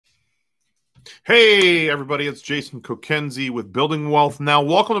Hey, everybody, it's Jason Kokenzie with Building Wealth Now.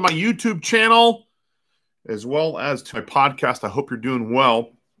 Welcome to my YouTube channel as well as to my podcast. I hope you're doing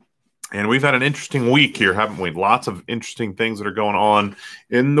well. And we've had an interesting week here, haven't we? Lots of interesting things that are going on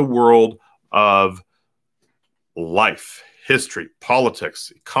in the world of life, history,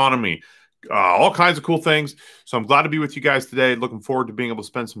 politics, economy, all kinds of cool things. So I'm glad to be with you guys today. Looking forward to being able to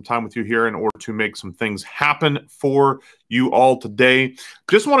spend some time with you here in order to make some things happen for you all today.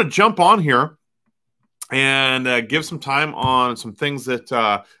 Just want to jump on here and give some time on some things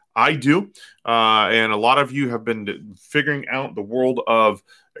that I do. And a lot of you have been figuring out the world of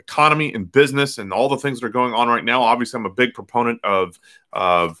economy and business and all the things that are going on right now. Obviously, I'm a big proponent of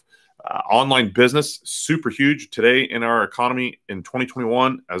online business, super huge today in our economy in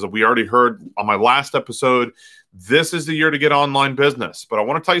 2021. As we already heard on my last episode, this is the year to get online business. But I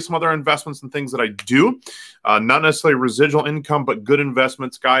want to tell you some other investments and things that I do. Not necessarily residual income, but good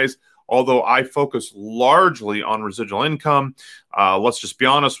investments, guys. Although I focus largely on residual income, let's just be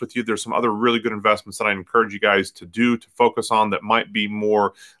honest with you. There's some other really good investments that I encourage you guys to do, to focus on, that might be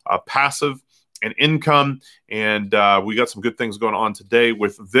more passive and income. And we got some good things going on today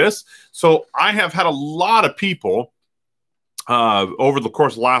with this. So I have had a lot of people over the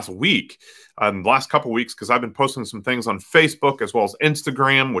course of last week, last couple of weeks, because I've been posting some things on Facebook as well as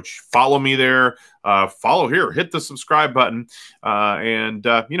Instagram, which follow me there, follow here, hit the subscribe button.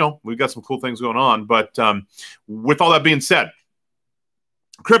 We've got some cool things going on. But with all that being said,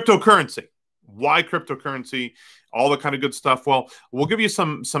 cryptocurrency, why cryptocurrency? All the kind of good stuff. Well, we'll give you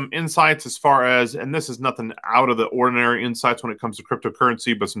some insights as far as, and this is nothing out of the ordinary insights when it comes to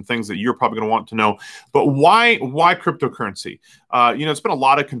cryptocurrency, but some things that you're probably going to want to know. But why cryptocurrency? It's been a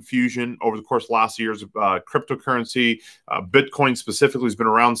lot of confusion over the course of last year's cryptocurrency. Bitcoin specifically has been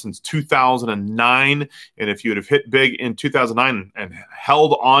around since 2009. And if you would have hit big in 2009 and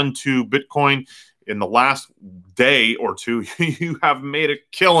held on to Bitcoin in the last day or two, you have made a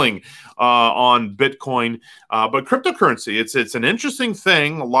killing on Bitcoin. But cryptocurrency, it's an interesting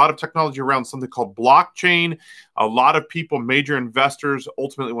thing. A lot of technology around something called blockchain. A lot of people, major investors,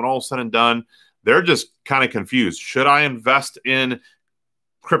 ultimately, when all is said and done, they're just kind of confused. Should I invest in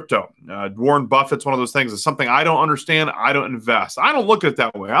crypto? Warren Buffett's one of those things. It's something I don't understand. I don't invest. I don't look at it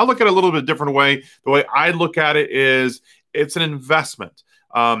that way. I look at it a little bit different way. The way I look at it is it's an investment.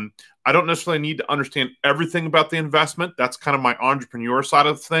 I don't necessarily need to understand everything about the investment. That's kind of my entrepreneur side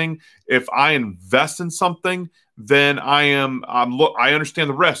of the thing. If I invest in something, then I understand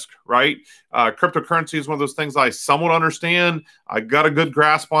the risk, right? Cryptocurrency is one of those things I somewhat understand. I got a good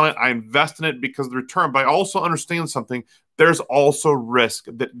grasp on it. I invest in it because of the return, but I also understand something. There's also risk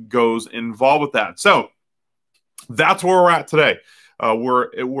that goes involved with that. So that's where we're at today.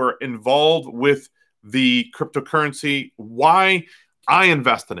 We're involved with the cryptocurrency. Why I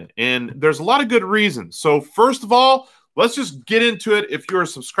invest in it? And there's a lot of good reasons. So first of all, let's just get into it. If you're a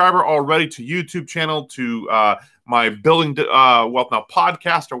subscriber already to YouTube channel, to my Building Wealth Now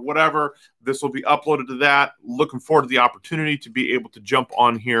podcast or whatever, this will be uploaded to that. Looking forward to the opportunity to be able to jump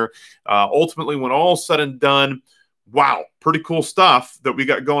on here. Ultimately, when all's said and done, wow, pretty cool stuff that we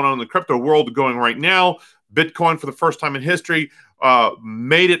got going on in the crypto world going right now. Bitcoin, for the first time in history,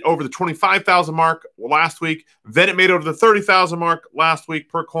 made it over the 25,000 mark last week. Then it made over the 30,000 mark last week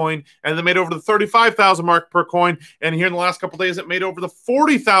per coin, and then made over the 35,000 mark per coin. And here in the last couple of days, it made over the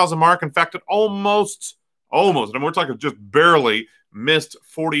 40,000 mark. In fact, it almost, and we're talking just barely missed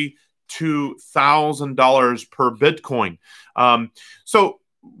 $42,000 per Bitcoin. So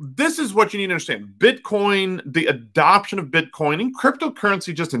this is what you need to understand. Bitcoin, the adoption of Bitcoin and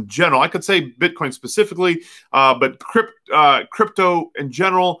cryptocurrency just in general. I could say Bitcoin specifically, but crypto in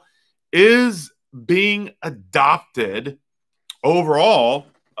general is being adopted overall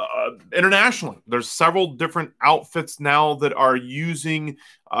internationally. There's several different outfits now that are using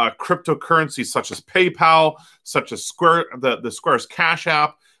cryptocurrency, such as PayPal, such as Square, the Square's Cash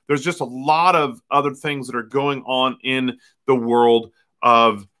App. There's just a lot of other things that are going on in the world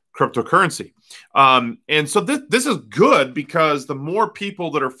of cryptocurrency. And so this is good, because the more people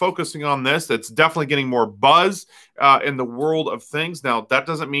that are focusing on this, it's definitely getting more buzz in the world of things. Now, that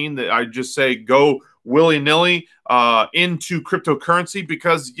doesn't mean that I just say go willy-nilly into cryptocurrency,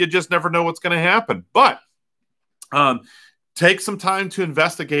 because you just never know what's going to happen. But take some time to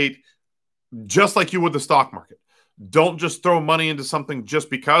investigate, just like you would the stock market. Don't just throw money into something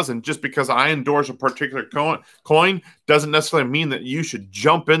just because. And just because I endorse a particular coin doesn't necessarily mean that you should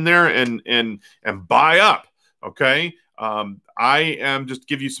jump in there and buy up. Okay. I am just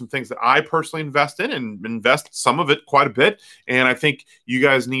give you some things that I personally invest in and invest some of it quite a bit. And I think you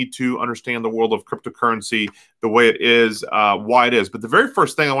guys need to understand the world of cryptocurrency, the way it is, why it is. But the very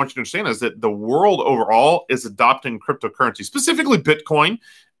first thing I want you to understand is that the world overall is adopting cryptocurrency, specifically Bitcoin,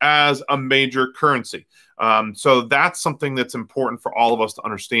 as a major currency. So that's something that's important for all of us to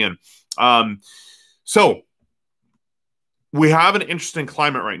understand. So we have an interesting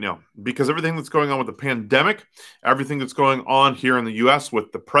climate right now because everything that's going on with the pandemic, everything that's going on here in the U.S.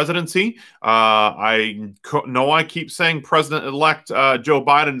 with the presidency. I know I keep saying President-elect Joe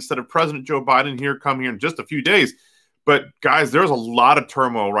Biden instead of President Joe Biden come here in just a few days. But guys, there's a lot of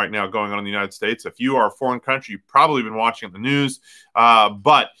turmoil right now going on in the United States. If you are a foreign country, you've probably been watching the news.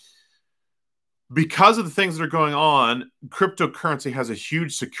 But because of the things that are going on, cryptocurrency has a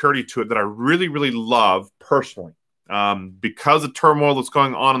huge security to it that I really, really love personally. Because of turmoil that's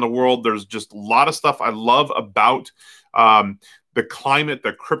going on in the world, there's just a lot of stuff I love about the climate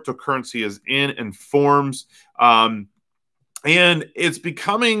that cryptocurrency is in and forms. And it's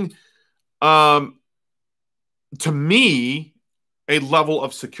becoming, to me, a level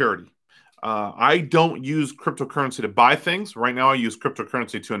of security. I don't use cryptocurrency to buy things. Right now, I use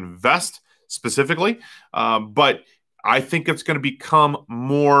cryptocurrency to invest specifically. But I think it's going to become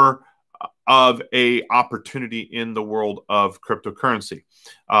more of a opportunity in the world of cryptocurrency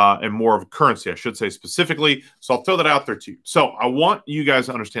and more of a currency, I should say specifically. So I'll throw that out there to you. So I want you guys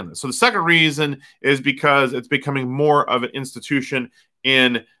to understand this. So the second reason is because it's becoming more of an institution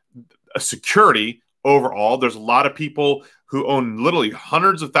in a security overall. There's a lot of people who own literally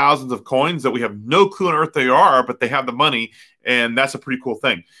hundreds of thousands of coins that we have no clue on earth they are, but they have the money, and that's a pretty cool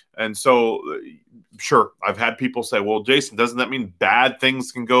thing. And so sure, I've had people say, well, Jason, doesn't that mean bad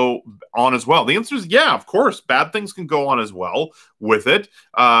things can go on as well? The answer is yeah, of course, bad things can go on as well with it,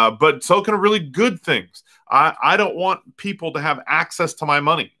 but so can really good things. I don't want people to have access to my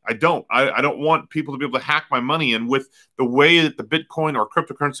money. I don't want people to be able to hack my money. And with the way that the Bitcoin or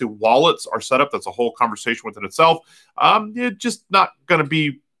cryptocurrency wallets are set up, that's a whole conversation within itself. It's just not going to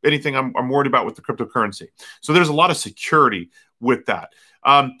be anything I'm worried about with the cryptocurrency. So there's a lot of security with that.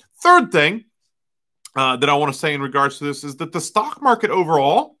 Third thing that I want to say in regards to this is that the stock market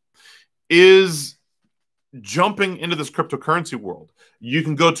overall is jumping into this cryptocurrency world. You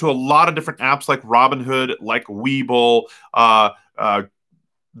can go to a lot of different apps like Robinhood, like Webull,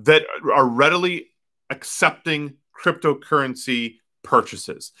 that are readily accepting cryptocurrency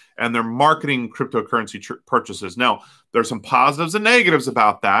purchases, and they're marketing cryptocurrency purchases. Now, there's some positives and negatives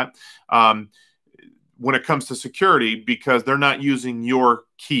about that when it comes to security, because they're not using your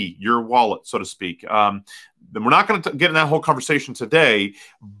key, your wallet, so to speak. We're not going to get in that whole conversation today,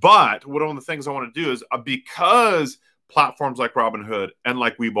 but one of the things I want to do is because platforms like Robinhood and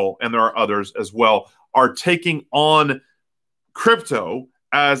like Webull, and there are others as well, are taking on crypto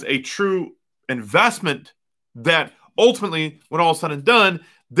as a true investment, that ultimately, when all is said and done,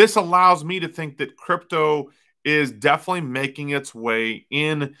 this allows me to think that crypto is definitely making its way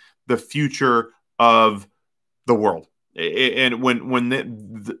in the future of the world. And when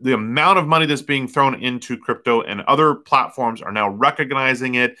the amount of money that's being thrown into crypto and other platforms are now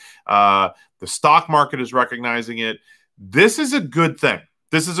recognizing it, the stock market is recognizing it, this is a good thing.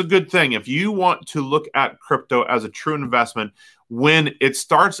 This is a good thing. If you want to look at crypto as a true investment, when it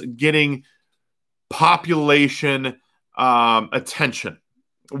starts getting population attention,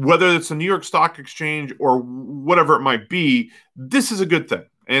 whether it's the New York Stock Exchange or whatever it might be, this is a good thing.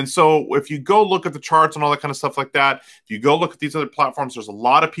 And so if you go look at the charts and all that kind of stuff like that, if you go look at these other platforms, there's a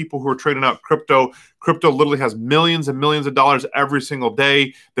lot of people who are trading out crypto. Crypto literally has millions and millions of dollars every single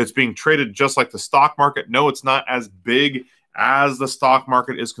day that's being traded just like the stock market. No, it's not as big as the stock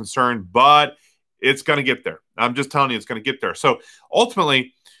market is concerned, but it's going to get there. I'm just telling you, it's going to get there. So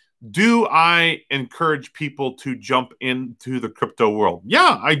ultimately, do I encourage people to jump into the crypto world?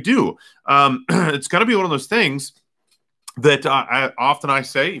 Yeah, I do. It's going to be one of those things that I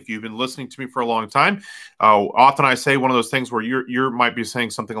say, if you've been listening to me for a long time, often I say one of those things where you might be saying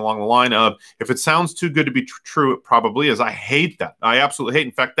something along the line of, if it sounds too good to be true, it probably is. I hate that. I absolutely hate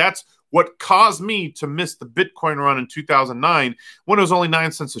it. In fact, that's what caused me to miss the Bitcoin run in 2009 when it was only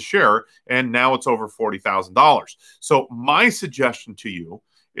 9 cents a share, and now it's over $40,000. So my suggestion to you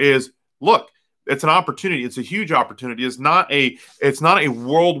is, look, it's an opportunity. It's a huge opportunity. It's not a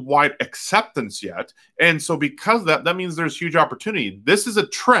worldwide acceptance yet. And so because of that, that means there's huge opportunity. This is a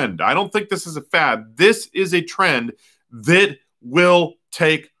trend. I don't think this is a fad. This is a trend that will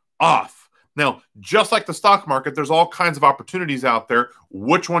take off. Now, just like the stock market, there's all kinds of opportunities out there,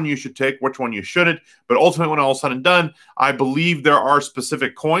 which one you should take, which one you shouldn't. But ultimately, when all is said and done, I believe there are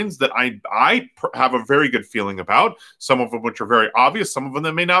specific coins that I have a very good feeling about, some of them which are very obvious, some of them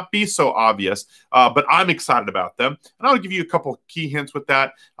that may not be so obvious, but I'm excited about them. And I'll give you a couple key hints with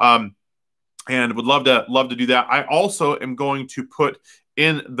that, and would love to do that. I also am going to put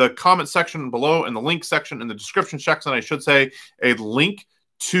in the comment section below, in the link section, in the description section, I should say, a link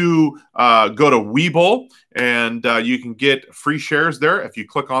to go to Webull, and you can get free shares there if you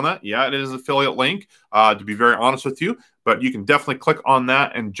click on that. Yeah, it is an affiliate link, to be very honest with you, but you can definitely click on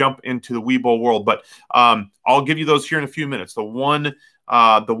that and jump into the Webull world. But I'll give you those here in a few minutes. The ones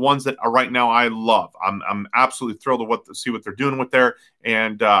that are right now I love. I'm absolutely thrilled to see what they're doing with there,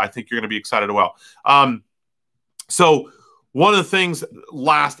 and I think you're going to be excited as well. So one of the things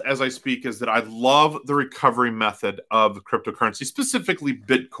last as I speak is that I love the recovery method of cryptocurrency, specifically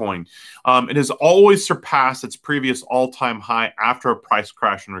Bitcoin. It has always surpassed its previous all-time high after a price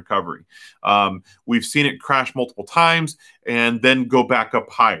crash and recovery. We've seen it crash multiple times and then go back up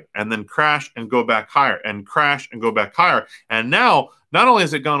higher, and then crash and go back higher, and crash and go back higher. And now, not only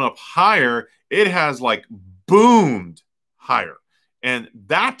has it gone up higher, it has like boomed higher. And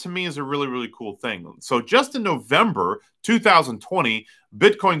that to me is a really, really cool thing. So just in November 2020,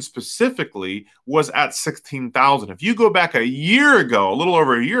 Bitcoin specifically was at 16,000. If you go back a year ago, a little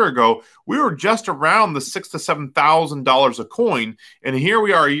over a year ago, we were just around the $6,000 to $7,000 a coin. And here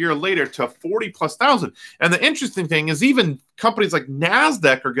we are a year later to 40+ thousand. And the interesting thing is even companies like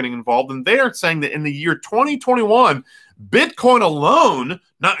NASDAQ are getting involved, and they are saying that in the year 2021, Bitcoin alone,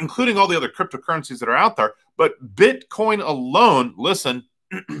 not including all the other cryptocurrencies that are out there, but Bitcoin alone, listen,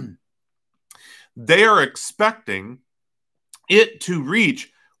 they are expecting it to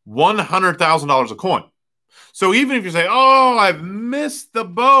reach $100,000 a coin. So even if you say, oh, I've missed the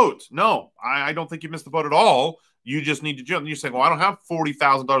boat. No, I don't think you missed the boat at all. You just need to jump. You're saying, well, I don't have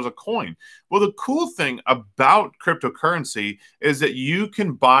 $40,000 a coin. Well, the cool thing about cryptocurrency is that you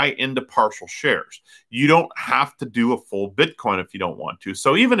can buy into partial shares. You don't have to do a full Bitcoin if you don't want to.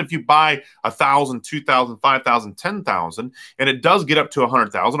 So even if you buy 1,000, 2,000, 5,000, 10,000, and it does get up to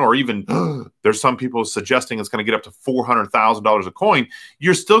 100,000, or even there's some people suggesting it's going to get up to $400,000 a coin,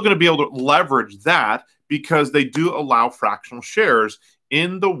 you're still going to be able to leverage that because they do allow fractional shares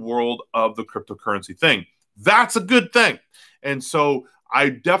in the world of the cryptocurrency thing. That's a good thing. And so I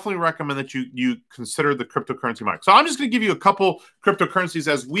definitely recommend that you consider the cryptocurrency market. So I'm just going to give you a couple cryptocurrencies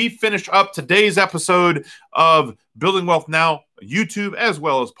as we finish up today's episode of Building Wealth Now, YouTube as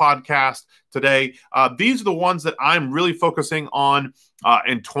well as podcast today. These are the ones that I'm really focusing on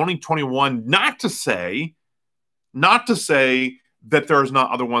in 2021. Not to say that there's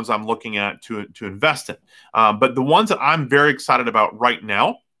not other ones I'm looking at to invest in. But the ones that I'm very excited about right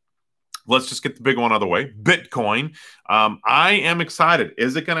now, let's just get the big one out of the way. Bitcoin. I am excited.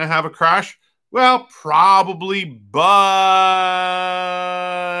 Is it going to have a crash? Well, probably, but,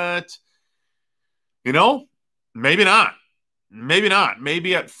 maybe not. Maybe not.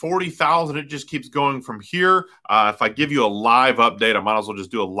 Maybe at 40,000, it just keeps going from here. If I give you a live update, I might as well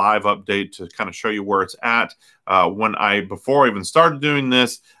just do a live update to kind of show you where it's at. Before I even started doing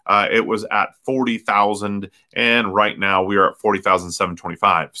this, it was at 40,000, and right now we are at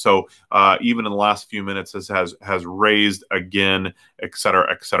 40,725. So even in the last few minutes, this has raised again, et cetera,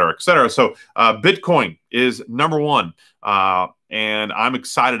 et cetera, et cetera. So Bitcoin is number one, and I'm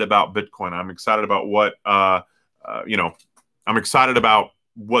excited about Bitcoin. I'm excited about what I'm excited about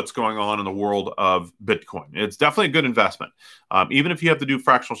what's going on in the world of Bitcoin. It's definitely a good investment. Even if you have to do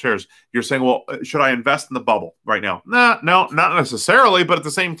fractional shares, you're saying, well, should I invest in the bubble right now? No, not necessarily. But at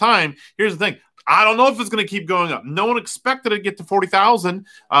the same time, here's the thing. I don't know if it's going to keep going up. No one expected it to get to 40,000.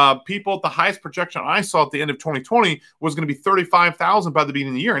 People at the highest projection I saw at the end of 2020 was going to be 35,000 by the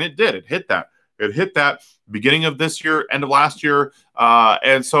beginning of the year. And it did. It hit that. It hit that beginning of this year, end of last year.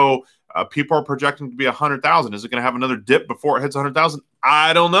 And so people are projecting to be 100,000. Is it going to have another dip before it hits 100,000?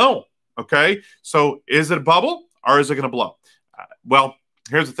 I don't know. Okay. So is it a bubble or is it going to blow? Well,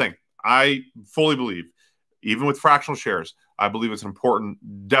 here's the thing. I fully believe, even with fractional shares, I believe it's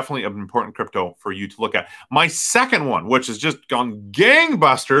definitely an important crypto for you to look at. My second one, which has just gone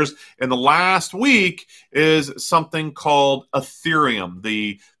gangbusters in the last week, is something called Ethereum.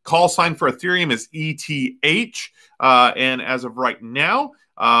 The call sign for Ethereum is ETH. And as of right now,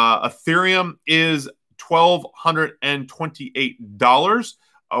 Ethereum is $1,228.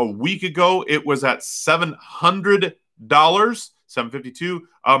 A week ago, it was at $700, $752.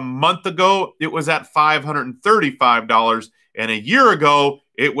 A month ago, it was at $535. And a year ago,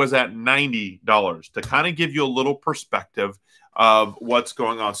 it was at $90. To kind of give you a little perspective of what's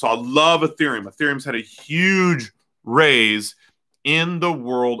going on. So I love Ethereum. Ethereum's had a huge raise in the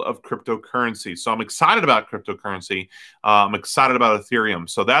world of cryptocurrency. So I'm excited about cryptocurrency. I'm excited about Ethereum.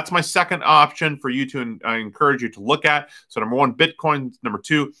 So that's my second option for you to, I encourage you to look at. So number one, Bitcoin. Number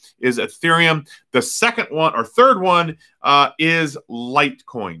two is Ethereum. The second one or third one is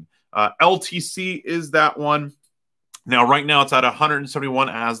Litecoin. LTC is that one. Now, right now it's at 171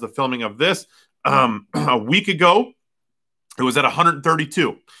 as the filming of this. A week ago, it was at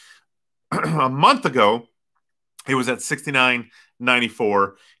 132. A month ago, it was at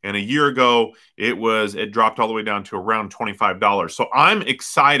 69.94, and a year ago it dropped all the way down to around $25. So I'm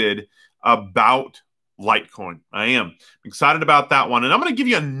excited about Litecoin. I am excited about that one, and I'm going to give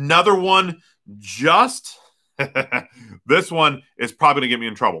you another one. Just this one is probably going to get me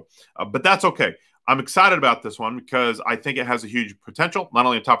in trouble, but that's okay. I'm excited about this one because I think it has a huge potential. Not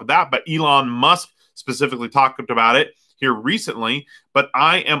only on top of that, but Elon Musk specifically talked about it here recently. But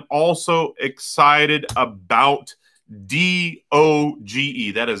I am also excited about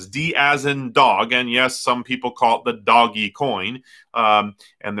DOGE. That is D as in dog. And yes, some people call it the doggy coin. And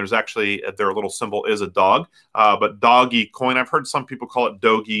there's actually, their little symbol is a dog. But doggy coin, I've heard some people call it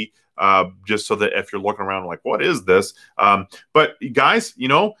Dogi, just so that if you're looking around like, what is this? But guys, you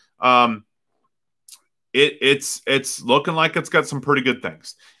know, it's looking like it's got some pretty good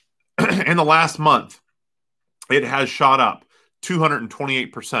things. In the last month, it has shot up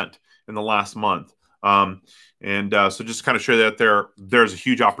 228% in the last month. So just kind of show that there's a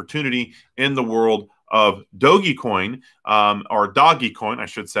huge opportunity in the world of Dogecoin, or Doggy Coin, I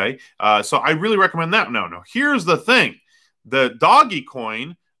should say. So I really recommend that. No, here's the thing. The Doggy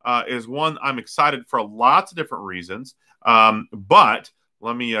Coin is one I'm excited for lots of different reasons. But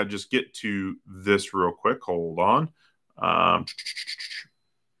let me just get to this real quick. Hold on.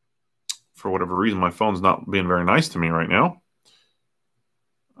 For whatever reason, my phone's not being very nice to me right now.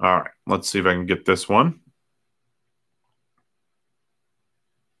 All right, let's see if I can get this one.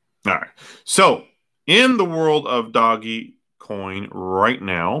 All right. So in the world of Doggy Coin right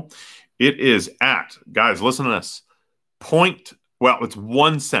now, it is at, guys, listen to this, it's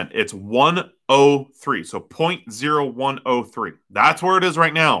 1 cent. It's 103. So 0.0103. That's where it is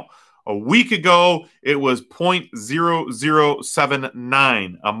right now. A week ago, it was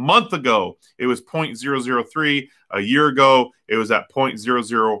 0.0079. A month ago, it was 0.003. A year ago, it was at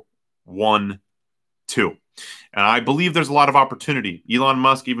 0.0012. And I believe there's a lot of opportunity. Elon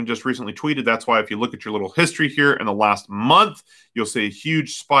Musk even just recently tweeted. That's why if you look at your little history here in the last month, you'll see a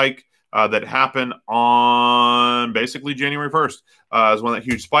huge spike that happened on basically January 1st is when that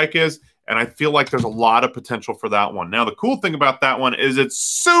huge spike is. And I feel like there's a lot of potential for that one. Now, the cool thing about that one is it's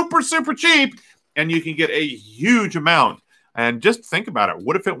super, super cheap, and you can get a huge amount. And just think about it.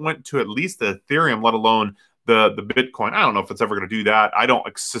 What if it went to at least the Ethereum, let alone the Bitcoin? I don't know if it's ever going to do that. I don't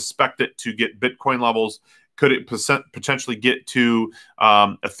suspect it to get Bitcoin levels. Could it potentially get to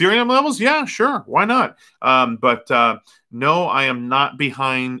Ethereum levels? Yeah, sure. Why not? But no, I am not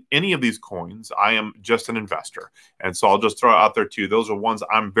behind any of these coins. I am just an investor. And so I'll just throw it out there too. Those are ones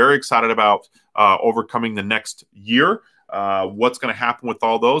I'm very excited about overcoming the next year. What's going to happen with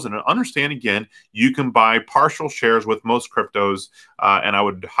all those. And understand, again, you can buy partial shares with most cryptos. And I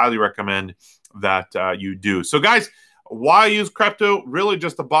would highly recommend that you do. So guys, why use crypto? Really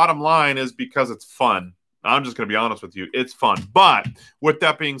just the bottom line is because it's fun. I'm just going to be honest with you. It's fun. But with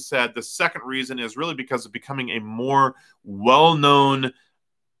that being said, the second reason is really because of becoming a more well-known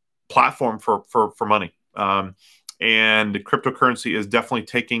platform for money. And cryptocurrency is definitely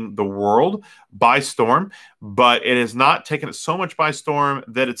taking the world by storm, but it has not taken it so much by storm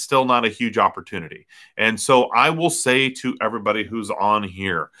that it's still not a huge opportunity. And so I will say to everybody who's on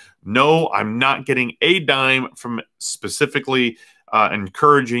here, no, I'm not getting a dime from specifically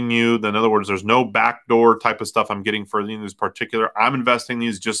encouraging you. In other words, there's no backdoor type of stuff I'm getting for these particular. I'm investing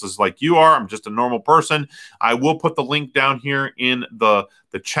these just as like you are. I'm just a normal person. I will put the link down here in the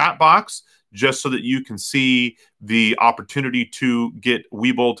chat box just so that you can see the opportunity to get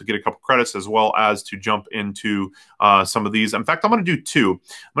Webull, to get a couple credits, as well as to jump into some of these. In fact, I'm going to do two.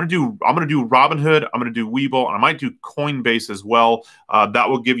 I'm going to do Robinhood. I'm going to do Webull, and I might do Coinbase as well. That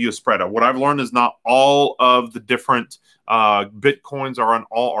will give you a spread. What I've learned is not all of the different Bitcoins are on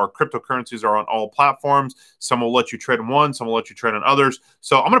all, or cryptocurrencies are on all platforms. Some will let you trade in one, some will let you trade on others.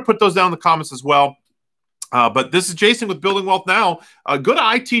 So I'm going to put those down in the comments as well. But this is Jason with Building Wealth Now. Go to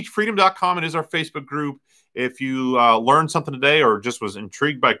iteachfreedom.com. It is our Facebook group. If you learned something today or just was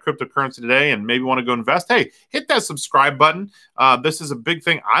intrigued by cryptocurrency today and maybe want to go invest, hey, hit that subscribe button. This is a big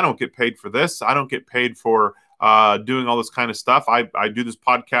thing. I don't get paid for this. I don't get paid for doing all this kind of stuff. I do this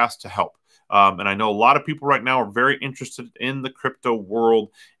podcast to help. And I know a lot of people right now are very interested in the crypto world.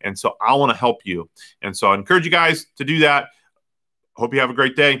 And so I want to help you. And so I encourage you guys to do that. Hope you have a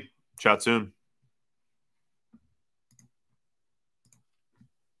great day. Chat soon.